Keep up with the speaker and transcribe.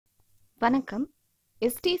வணக்கம்.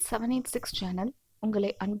 SD786 channel உங்களை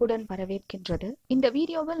அன்புடன் வரவேற்கின்றது. இந்த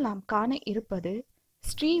வீடியோவில் நாம் காண இருப்பது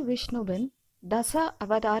ஸ்ரீ விஷ்ணுவின் தச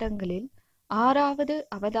அவதாரங்களில் 6வது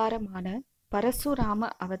அவதாரமான பரசுராம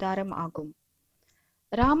அவதாரம் ஆகும்.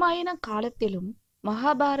 ராமாயண காலத்திலும்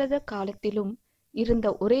மகாபாரத காலத்திலும்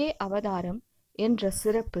இருந்த ஒரே அவதாரம் என்ற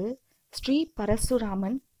சிறப்பு ஸ்ரீ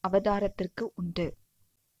பரசுராமன் அவதாரத்திற்கு உண்டு.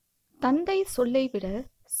 தந்தை சொல்லை விட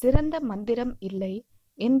சிறந்த மந்திரம் இல்லை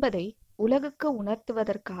என்பதை உலகுக்கு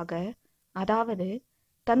உணர்த்துவதற்காக, அதாவது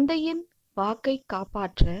தந்தையின் வாக்கை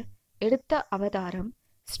காப்பாற்ற எடுத்த அவதாரம்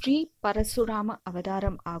ஸ்ரீ பரசுராம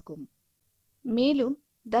அவதாரம் ஆகும். மேலும்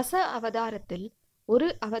தச அவதாரத்தில் ஒரு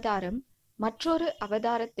அவதாரம் மற்றொரு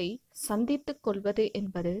அவதாரத்தை சந்தித்துக் கொள்வது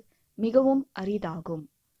என்பது மிகவும் அரிதாகும்.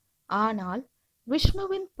 ஆனால்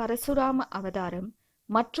விஷ்ணுவின் பரசுராம அவதாரம்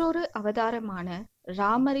மற்றொரு அவதாரமான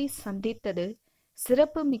ராமரை சந்தித்தது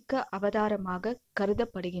சிறப்புமிக்க அவதாரமாக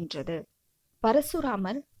கருதப்படுகின்றது.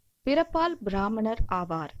 பரசுராமர் பிறப்பால் பிராமணர்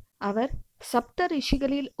ஆவார். அவர் சப்த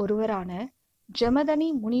ரிஷிகளில் ஒருவரான ஜமதனி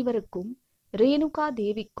முனிவருக்கும் ரேணுகா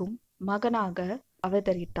தேவிக்கும் மகனாக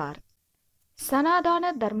அவதரித்தார்.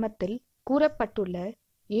 சனாதன தர்மத்தில் கூறப்பட்டுள்ள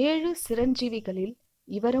 7 சிரஞ்சீவிகளில்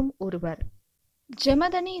இவரும் ஒருவர்.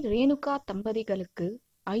 ஜமதனி ரேணுகா தம்பதிகளுக்கு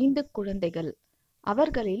 5 குழந்தைகள்.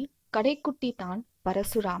 அவர்களில் கடைக்குட்டி தான்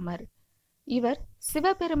பரசுராமர். இவர்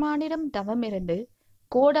சிவபெருமானிடம் தவமிருந்து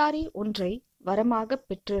கோடாரி ஒன்றை வரமாக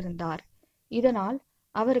பெற்றிருந்தார். இதனால்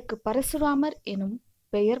அவருக்கு பரசுராமர் எனும்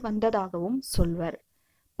பெயர் வந்ததாகவும் சொல்வர்.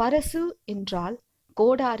 பரசு என்றால்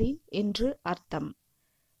கோடாரி என்று அர்த்தம்.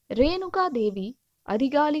 ரேணுகா தேவி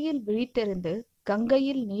அதிகாலையில் விழித்தெழுந்து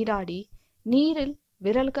கங்கையில் நீராடி நீரில்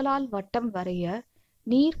விரல்களால் வட்டம் வரைய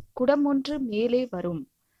நீர் குடம் ஒன்று மேலே வரும்.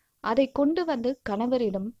 அதை கொண்டு வந்து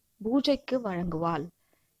கணவரிடம் பூஜைக்கு வழங்குவாள்.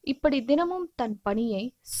 இப்படி தினமும் தன் பணியை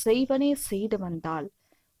செய்வனே செய்து வந்தாள்.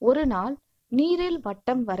 ஒரு நாள் நீரில்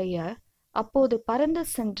வட்டம் வரைய அப்போது பறந்து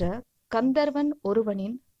சென்ற கந்தர்வன்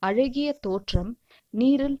ஒருவனின் அழகிய தோற்றம்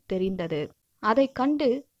நீரில் தெரிந்தது. அதை கண்டு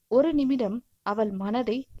ஒரு நிமிடம் அவள்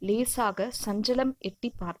மனதை லேசாக சஞ்சலம் எட்டி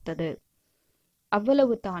பார்த்தது.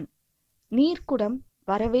 அவ்வளவுதான். நீர்க்குடம்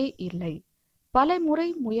வரவே இல்லை. பல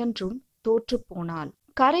முறை முயன்றும் தோற்று போனாள்.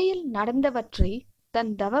 கரையில் நடந்தவற்றை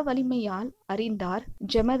தன் தவ வலிமையால் அறிந்தார்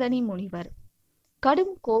ஜமதனி முனிவர்.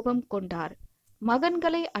 கடும் கோபம் கொண்டார்.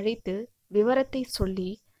 மகன்களை அழைத்து விவரத்தை சொல்லி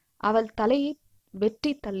அவள் தலையை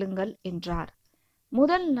வெட்டி தள்ளுங்கள் என்றார்.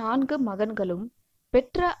 முதல் 4 மகன்களும்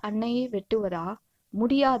பெற்ற அன்னையை வெட்டுவதா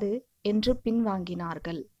முடியாது என்று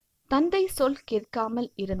பின்வாங்கினார்கள். தந்தை சொல்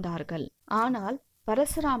கேட்காமல் இருந்தார்கள். ஆனால்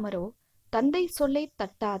பரசுராமரோ தந்தை சொல்லை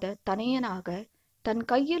தட்டாத தனையனாக தன்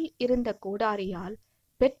கையில் இருந்த கோடாரியால்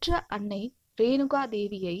பெற்ற அன்னை ரேணுகா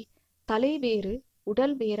தேவியை தலை வேறு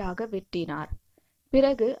உடல் வேறாக வெட்டினார்.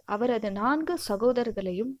 பிறகு அவரது 4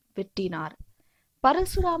 சகோதரர்களையும் வெட்டினார்.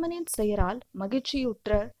 பரசுராமனின் செயலால்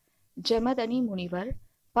மகிழ்ச்சியுற்ற ஜமதனி முனிவர்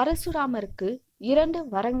பரசுராமருக்கு 2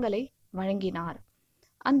 வரங்களை வழங்கினார்.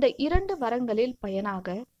 அந்த 2 வரங்களில்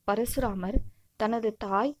பயனாக பரசுராமர் தனது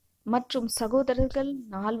தாய் மற்றும் சகோதரர்கள்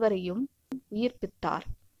 4வரையும் உயிர்ப்பித்தார்.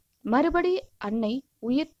 மறுபடி அன்னை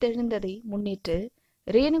உயிர் தெழுந்ததை முன்னிட்டு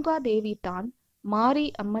ரேணுகா தேவி தான் மாரி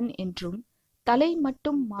அம்மன் என்றும் தலை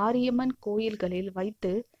மட்டும் மாரியம்மன் கோயில்களில்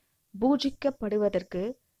வைத்து பூஜிக்கப்படுவதற்கு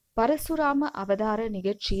பரசுராம அவதார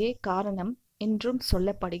நிகழ்ச்சியே காரணம் என்றும்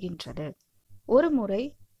சொல்லப்படுகின்றது. ஒருமுறை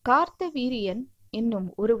கார்த்தவீரியன் என்னும்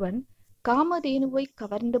ஒருவன் காமதேனுவை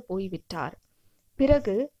கவர்ந்து போய்விட்டார்.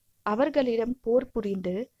 பிறகு அவர்களிடம் போர்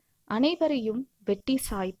புரிந்து அனைவரையும் வெட்டி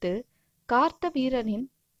சாய்த்து கார்த்தவீரனின்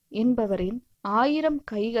என்பவரின் 1000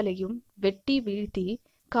 கைகளையும் வெட்டி வீழ்த்தி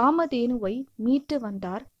காமதேனுவை மீட்டு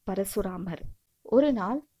வந்தார் பரசுராமர். ஒரு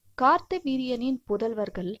நாள் கார்த்தவீரியனின்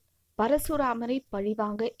புதல்வர்கள் பரசுராமரை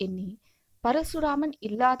பழிவாங்க எண்ணி பரசுராமன்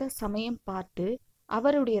இல்லாத சமயம் பார்த்து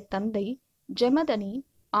அவருடைய தந்தை ஜமதனி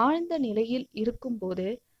ஆழ்ந்த நிலையில் இருக்கும்போது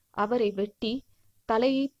அவரை வெட்டி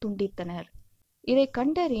தலையை துண்டித்தனர். இதை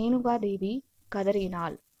கண்ட ரேணுகா தேவி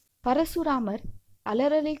கதறினாள். பரசுராமர்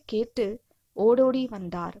அலறலை கேட்டு ஓடோடி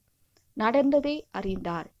வந்தார். நடந்ததை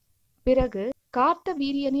அறிந்தார். பிறகு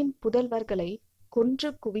கார்த்தவீரியனின் புதல்வர்களை கொன்று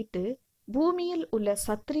குவித்து பூமியில் உள்ள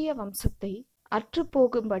சத்திரிய வம்சத்தை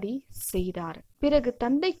அற்றுப்போகும்படி செய்தார். பிறகு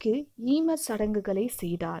தந்தைக்கு ஈம சடங்குகளை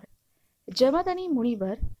செய்தார். ஜமதனி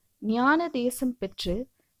முனிவர் ஞான தேசம் பெற்று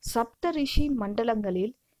சப்த ரிஷி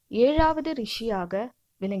மண்டலங்களில் 7வது ரிஷியாக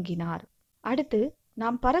விளங்கினார். அடுத்து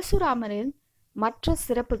நாம் பரசுராமரின் மற்ற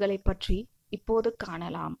சிறப்புகளை பற்றி இப்போது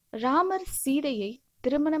காணலாம். ராமர் சீதையை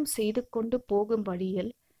திருமணம் செய்து கொண்டு போகும்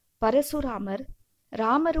வழியில் பரசுராமர்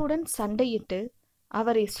ராமருடன் சண்டையிட்டு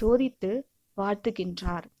அவரை சோதித்து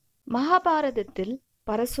வாழ்த்துகின்றார். மகாபாரதத்தில்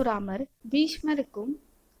பரசுராமர் பீஷ்மருக்கும்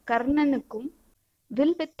கர்ணனுக்கும்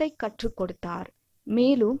வில்வித்தை கற்றுக் கொடுத்தார்.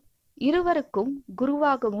 மேலும் இருவருக்கும்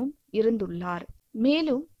குருவாகவும் இருந்துள்ளார்.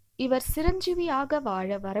 மேலும் இவர் சிரஞ்சீவியாக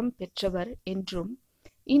வாழ வரம் பெற்றவர் என்றும்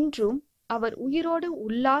இன்றும் அவர் உயிரோடு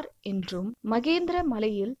உள்ளார் என்றும் மகேந்திர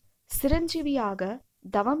மலையில் சிரஞ்சீவியாக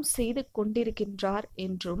தவம் செய்து கொண்டிருக்கின்றார்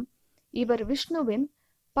என்றும் இவர் விஷ்ணுவின்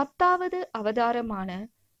 10வது அவதாரமான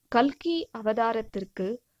கல்கி அவதாரத்திற்கு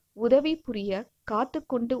உதவி புரிய காத்து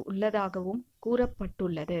கொண்டு உள்ளதாகவும்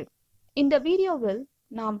கூறப்பட்டுள்ளது. இந்த வீடியோவில்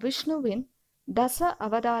நாம் விஷ்ணுவின் தச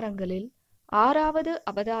அவதாரங்களில் 6வது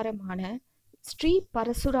அவதாரமான ஸ்ரீ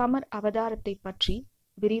பரசுராமர் அவதாரத்தை பற்றி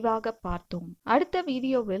விரிவாக பார்த்தோம். அடுத்த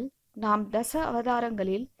வீடியோவில் நாம் தச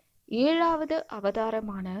அவதாரங்களில் 7வது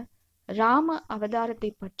அவதாரமான ராம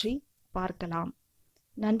அவதாரத்தை பற்றி பார்க்கலாம்.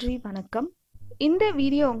 நன்றி, வணக்கம். இந்த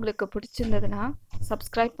வீடியோ உங்களுக்கு பிடிச்சிருந்ததுன்னா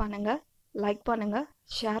சப்ஸ்கிரைப் பண்ணுங்க, லைக் பண்ணுங்க,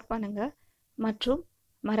 ஷேர் பண்ணுங்க மற்றும்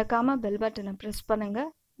மறக்காம பெல் பட்டனை பிரஸ் பண்ணுங்க.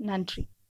 நன்றி.